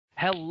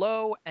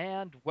Hello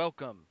and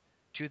welcome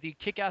to the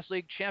Kick-Ass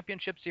League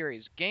Championship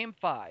Series, Game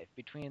 5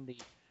 between the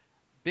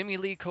Bimmy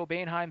Lee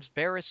Cobainheim's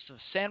Bearists of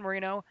San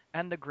Marino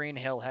and the Green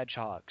Hill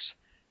Hedgehogs.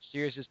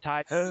 Series is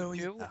tied Hell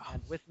 2-2, yeah.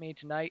 and with me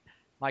tonight,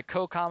 my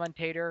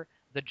co-commentator,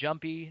 the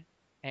Jumpy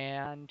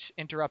and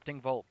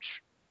Interrupting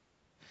Volch.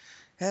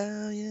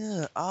 Hell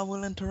yeah. I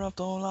will interrupt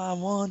all I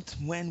want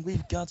when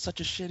we've got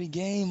such a shitty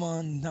game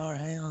on our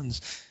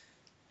hands.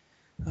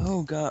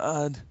 Oh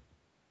god.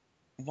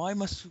 Why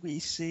must we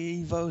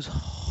see those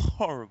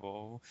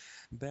horrible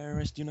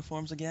Bearist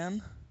uniforms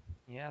again?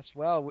 Yes,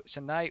 well,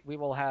 tonight we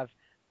will have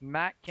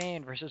Matt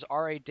Cain versus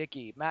R.A.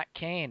 Dickey. Matt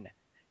Cain,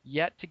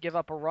 yet to give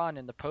up a run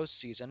in the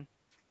postseason,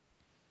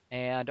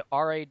 and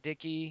R.A.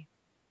 Dickey,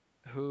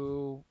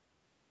 who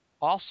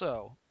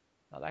also,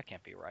 no, that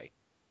can't be right.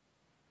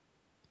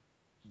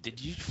 Did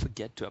you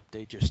forget to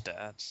update your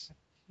stats?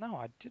 No,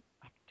 I did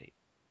update.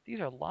 These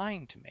are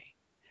lying to me.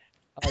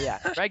 Oh yeah,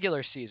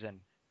 regular season,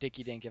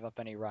 Dickey didn't give up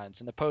any runs.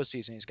 In the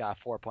postseason, he's got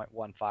a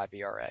 4.15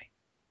 ERA.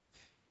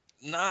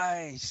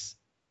 Nice.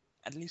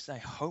 At least I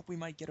hope we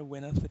might get a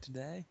winner for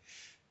today.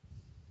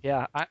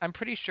 Yeah, I'm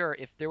pretty sure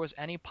if there was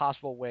any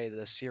possible way that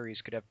a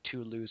series could have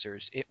two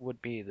losers, it would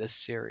be this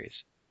series.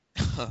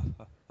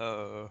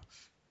 Oh.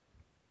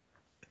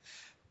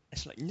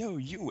 It's like, no,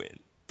 you win.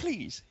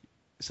 Please,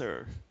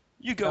 sir.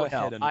 You go No, no,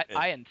 ahead and win.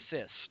 I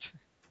insist.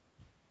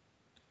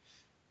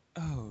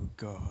 Oh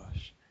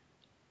gosh.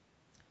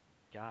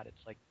 God,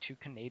 it's like two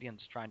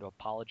Canadians trying to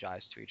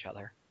apologize to each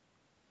other.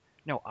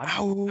 No,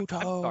 I'm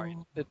sorry.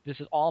 Auto. This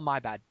is all my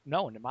bad.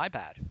 No, my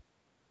bad.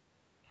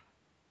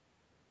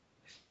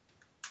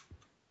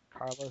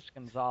 Carlos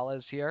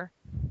Gonzalez here,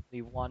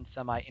 the one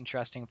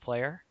semi-interesting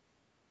player.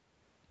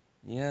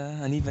 Yeah,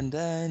 and even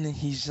then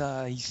he's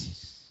Yeah,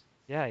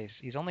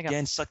 he's only got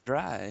getting sucked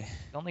dry.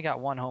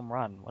 one home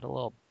run. What a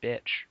little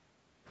bitch.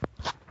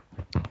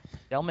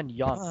 Delman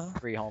Young, Well,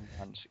 3 home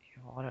runs.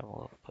 What a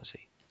little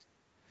pussy.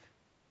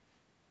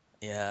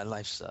 yeah,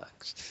 life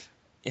sucks.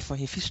 If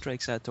he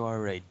strikes out to our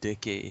Ray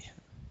Dickey,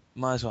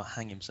 might as well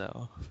hang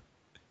himself.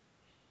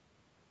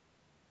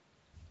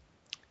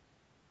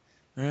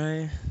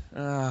 Right?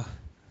 Ah,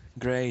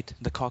 great.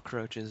 The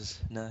cockroaches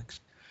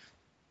next.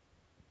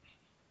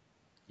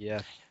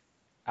 Yes.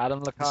 Adam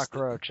the This is the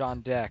Cockroach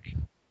on deck.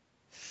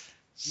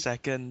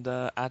 second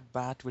at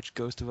bat, which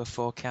goes to a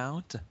full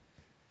count.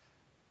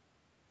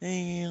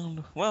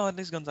 And well, at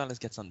least Gonzalez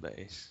gets on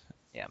base.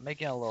 Yeah,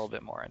 making it a little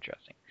bit more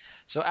interesting.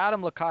 So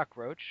Adam the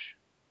Cockroach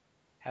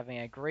having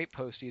a great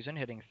postseason,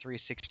 hitting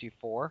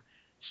 364.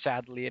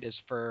 Sadly, it is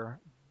for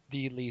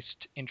the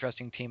least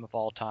interesting team of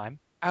all time.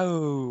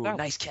 Oh, So,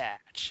 nice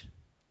catch.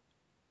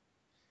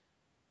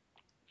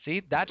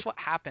 see, that's what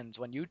happens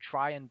when you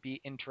try and be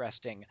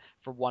interesting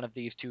for one of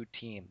these two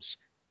teams.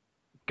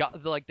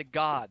 Like the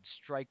gods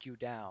strike you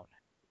down.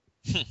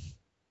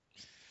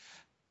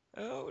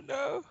 Oh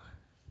no.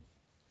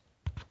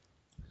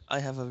 I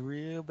have a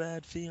real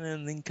bad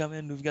feeling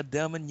incoming. We've got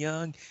Delman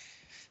Young.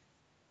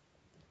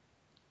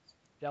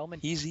 Delman,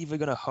 He's either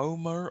gonna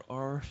homer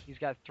or he's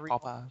got 3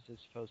 pop out. homers this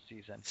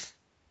postseason.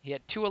 He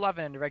had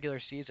 211 in the regular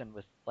season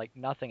with like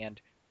nothing,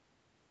 and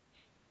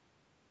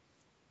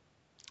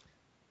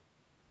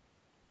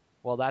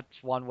well, that's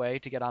one way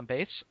to get on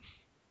base.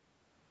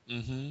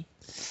 Mm-hmm.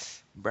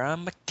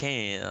 Brian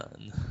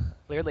McCann.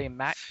 Clearly,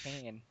 Matt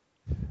Cain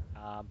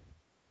um,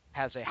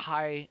 has a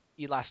high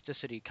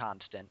elasticity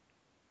constant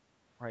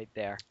right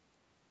there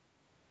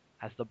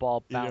as the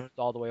ball Yeah. bounced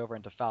all the way over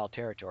into foul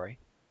territory.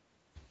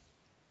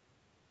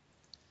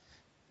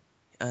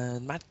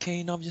 And Matt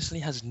Cain obviously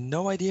has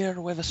no idea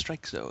where the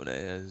strike zone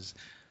is.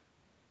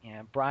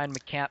 And Brian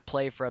McCann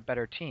play for a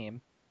better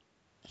team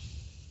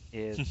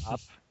is up.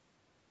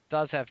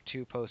 Does have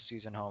 2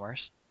 postseason homers.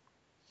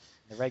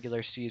 In the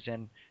regular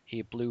season,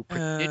 he blew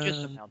prodigious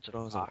And amounts of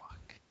throws a rock.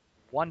 walk.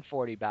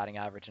 140 batting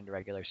average in the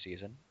regular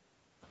season.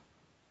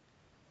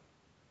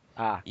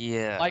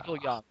 Yeah. Michael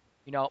Young.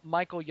 You know,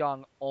 Michael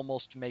Young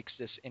almost makes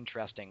this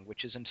interesting,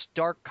 which is in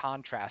stark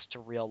contrast to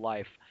real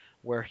life,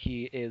 where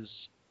he is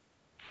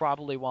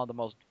probably one of the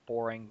most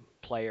boring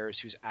players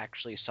who's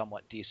actually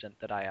somewhat decent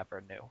that I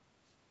ever knew.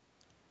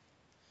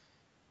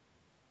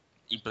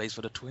 He plays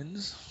for the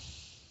Twins.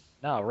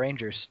 No,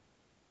 Rangers.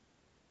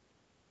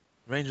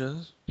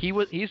 Rangers. He's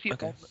the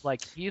Okay.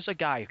 he's a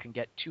guy who can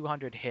get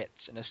 200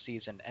 hits in a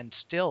season, and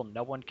still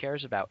no one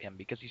cares about him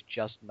because he's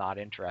just not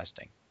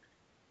interesting.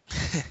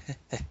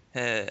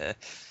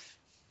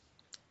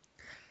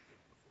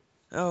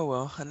 Oh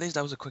well, at least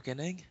that was a quick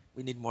inning.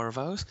 We need more of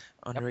those.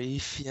 Yep. Andre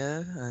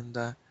Ifia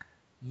and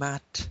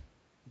Matt,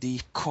 the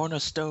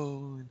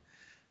cornerstone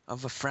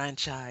of a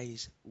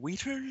franchise.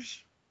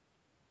 Wheaters?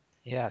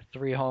 Yeah,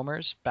 3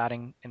 homers,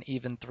 batting an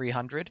even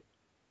 300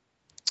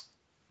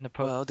 in the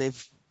post, Well,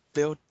 they've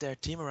built their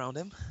team around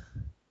him.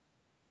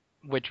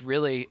 which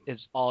really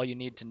is all you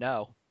need to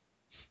know.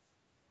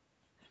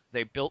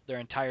 They built their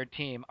entire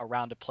team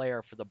around a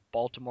player for the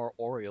Baltimore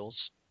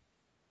Orioles.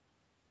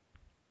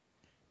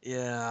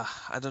 Yeah,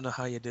 I don't know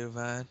how you do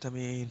that. I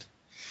mean,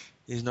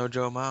 he's no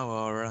Joe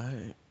Mauer,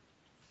 right?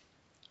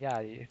 Yeah,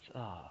 it's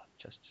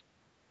just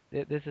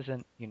This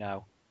isn't, this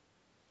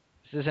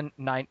isn't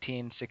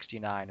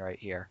 1969 right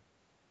here.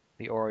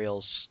 The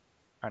Orioles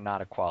are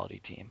not a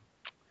quality team.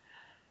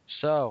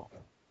 So,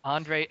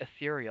 Andre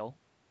Ethereal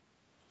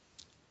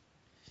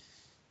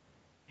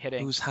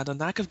hitting, Who's had a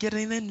knack of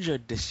getting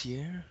injured this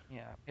year.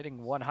 yeah,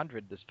 hitting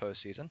 100 this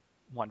postseason,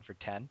 1 for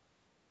 10.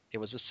 It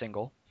was a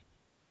single.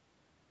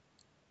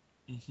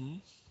 Mm-hmm.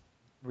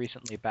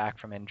 Recently back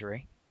from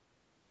injury.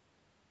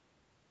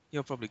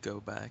 He'll probably go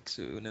back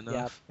soon Yeah,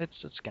 enough.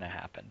 it's gonna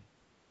happen.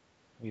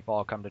 We've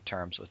all come to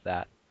terms with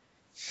that.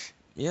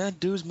 Yeah,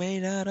 dude's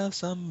made out of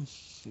some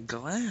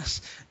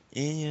glass.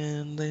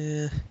 And,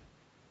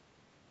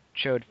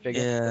 Chode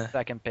Figgins at yeah,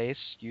 second base,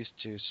 used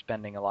to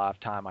spending a lot of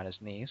time on his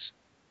knees,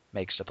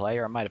 makes the play,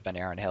 or it might have been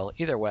Aaron Hill.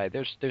 Either way,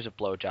 there's a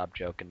blowjob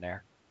joke in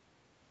there.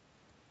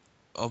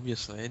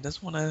 obviously,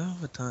 that's one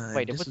of a time.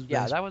 Wait, it This was is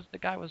yeah, base. that was the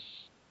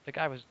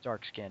guy was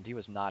dark skinned. He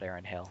was not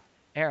Aaron Hill.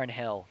 Aaron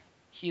Hill,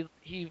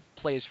 he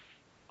plays.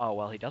 Oh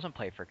well, he doesn't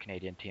play for a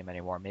Canadian team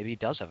anymore. Maybe he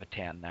does have a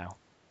tan now,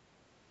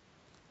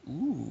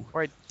 Ooh,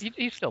 or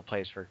he still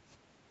plays for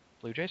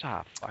Blue Jays.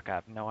 Ah, fuck, I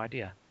have no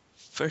idea.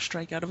 first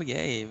strike out of a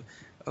game.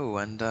 Oh,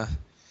 and,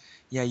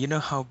 yeah, you know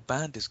how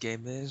bad this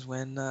game is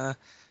when, a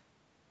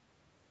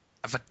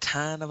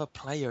tan of a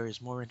player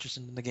is more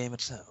interesting in the game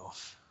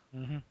itself.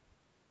 Hmm.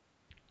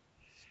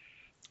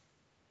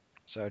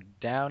 So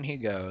down he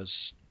goes.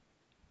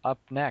 Up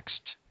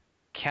next,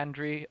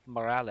 Kendry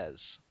Morales.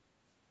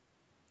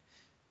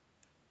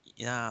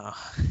 Yeah,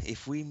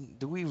 if we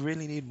do we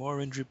really need more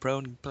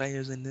injury-prone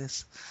players in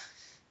this?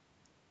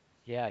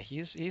 Yeah,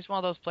 he's one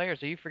of those players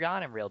that you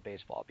forgot in real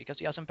baseball because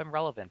he hasn't been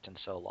relevant in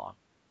so long.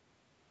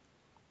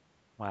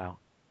 Wow.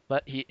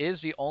 But he is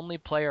the only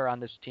player on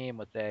this team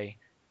with an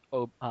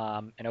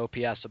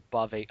OPS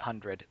above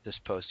 800 this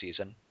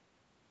postseason.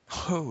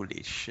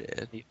 Holy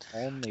shit. The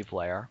only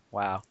player.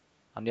 Wow.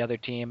 On the other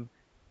team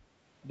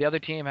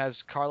has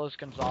Carlos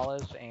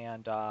Gonzalez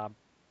and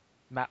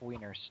Matt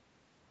Wieners.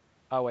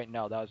 Oh wait,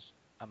 no,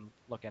 I'm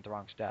looking at the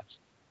wrong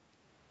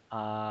stats.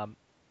 Um,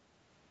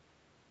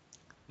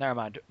 Never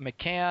mind.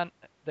 McCann,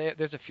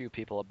 there's a few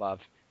people above.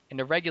 In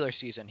the regular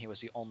season, he was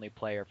the only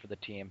player for the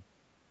team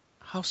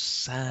How of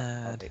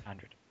sad.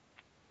 800.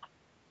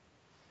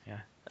 Yeah.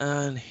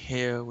 And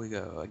here we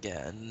go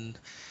again.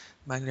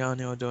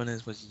 Magliano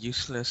Adonis was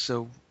useless,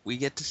 so we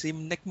get to see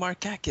Nick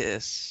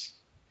Markakis.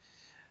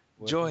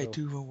 Joy Whoa.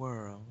 to the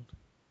world.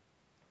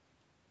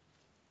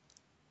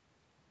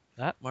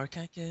 That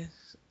Markakis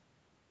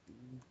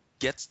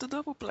gets the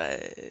double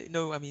play.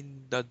 No, I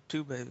mean the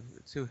two.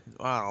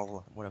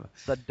 Wow, whatever.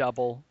 the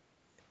double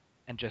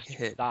and just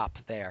Hit. stop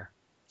there.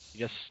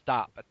 You just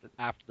stop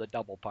after the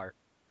double part.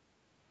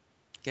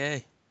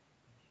 Okay.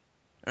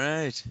 All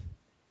right.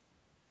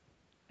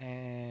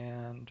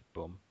 And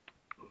boom.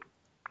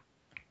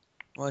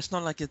 Well, it's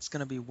not like it's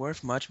gonna be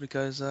worth much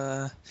because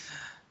well,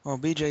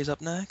 BJ's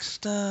up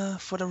next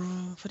for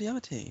the other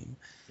team.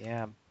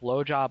 Yeah,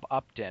 blowjob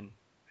Upton,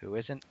 who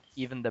isn't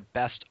even the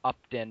best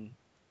Upton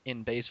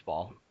in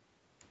baseball.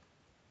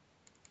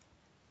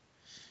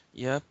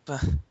 Yep.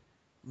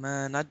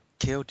 Man, I'd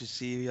kill to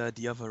see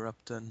the other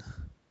Upton.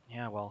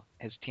 Yeah, well,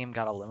 his team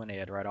got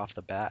eliminated right off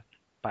the bat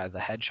by the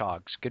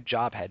Hedgehogs. Good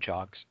job,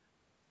 Hedgehogs.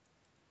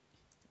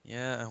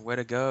 Yeah, where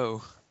to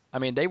go? I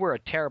mean, they were a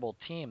terrible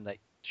team that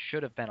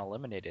should have been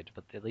eliminated,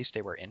 but at least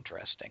they were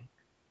interesting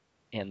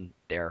in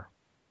their,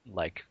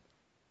 like,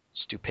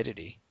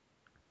 stupidity.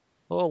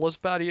 Oh, let's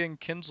bat Ian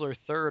Kinsler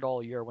third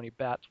all year when he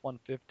bats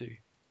 150.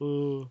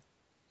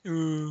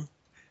 Ooh,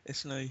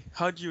 it's like,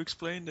 how do you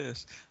explain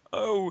this?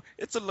 Oh,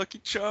 it's a lucky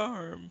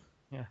charm.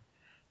 Yeah.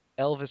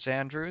 Elvis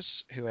Andrews,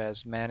 who has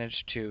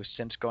managed to,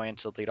 since going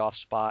into the leadoff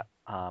spot,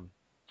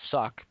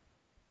 suck,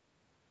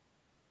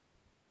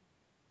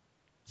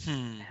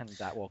 Hmm, and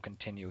that will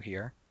continue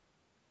here.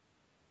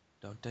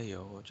 don't they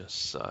all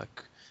just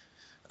suck?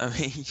 I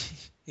mean,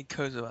 it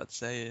goes without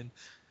saying.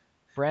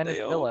 Brandon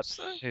They all Phillips,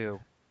 suck. who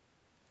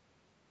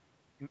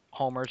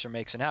homers or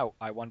makes an out.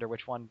 I wonder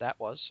which one that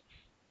was.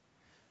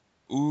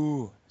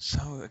 Ooh,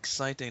 so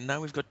exciting.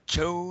 Now we've got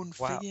Joan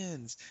Wow.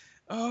 Figgins.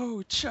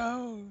 Oh,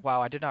 Joan.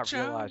 Wow, I did not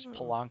realize Joan.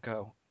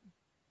 Polanco,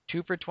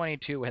 2 for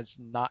 22, has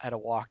not had a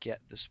walk yet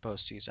this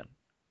postseason.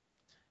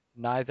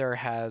 Neither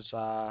has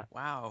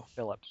Wow.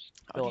 Phillips.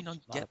 How do you Phillips not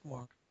does not have get a more?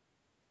 walk.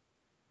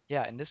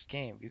 Yeah, in this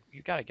game,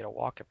 you got to get a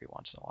walk every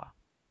once in a while.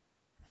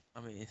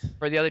 I mean,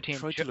 For the other team,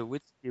 Troy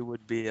Tulowitzki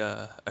would be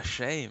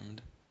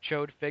ashamed.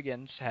 Chode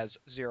Figgins has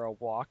 0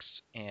 walks,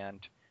 and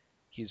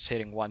he's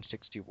hitting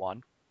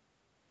 161.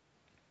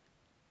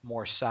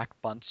 More sack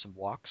bunts and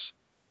walks.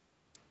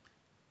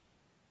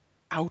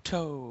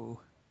 Auto.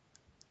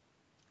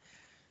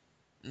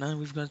 Now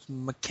we've got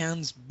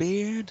McCann's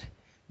beard.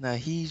 Now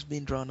he's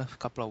been drawing a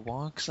couple of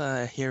walks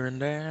here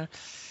and there.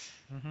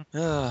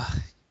 Hmm.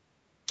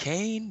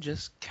 Kane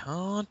just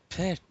can't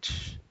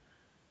pitch.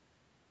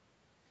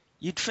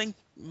 You'd think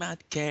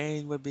Matt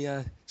Kane would be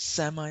a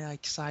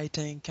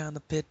semi-exciting kind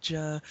of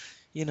pitcher,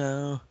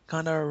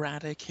 kind of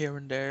erratic here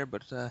and there,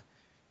 but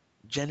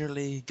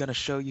generally gonna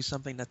show you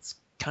something that's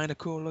kind of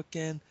cool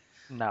looking.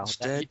 No,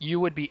 Instead, you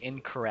would be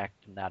incorrect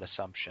in that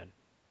assumption.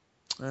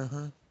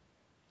 uh-huh.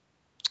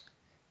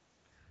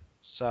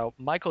 So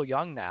Michael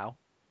Young now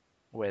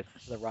with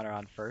the runner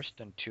on first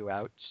and 2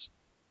 outs.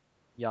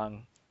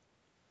 Young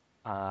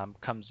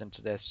comes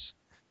into this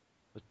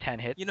with 10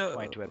 hits, You know,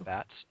 22 at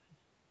bats.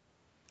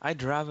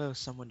 I'd rather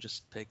someone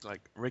just pick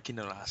like Ricky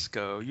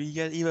Nolasco. You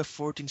get either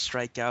 14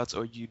 strikeouts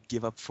or you'd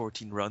give up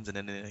 14 runs in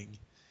an inning.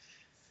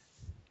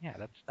 Yeah,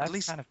 At that's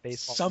least kind of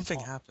baseball something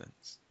 2.0.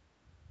 happens.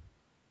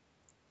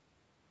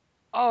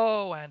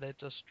 Oh, and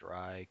it's a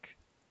strike.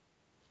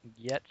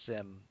 Gets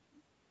him.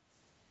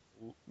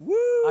 Not sure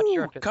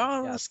Woo! if it's yeah, it's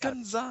Carlos got to be.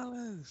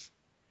 Gonzalez!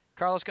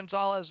 Carlos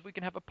Gonzalez, we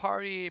can have a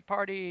party,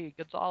 party.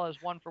 Gonzalez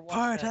 1 for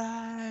 1 today.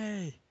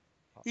 Party!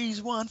 He's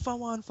Uh-oh.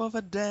 1 for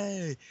the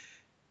day.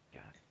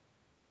 God.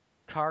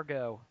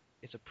 Cargo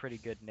is a pretty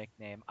good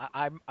nickname.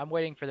 I'm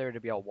waiting for there to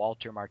be a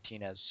Walter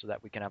Martinez so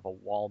that we can have a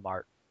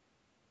Walmart.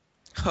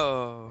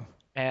 Oh,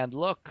 And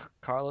look,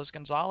 Carlos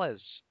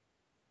Gonzalez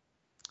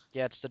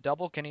gets the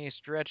double. Can he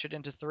stretch it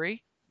into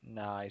three?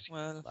 Nice.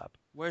 well, Up.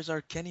 where's our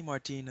Kenny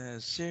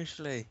Martinez?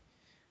 Seriously.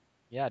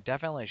 Yeah,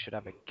 definitely should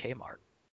have a Kmart.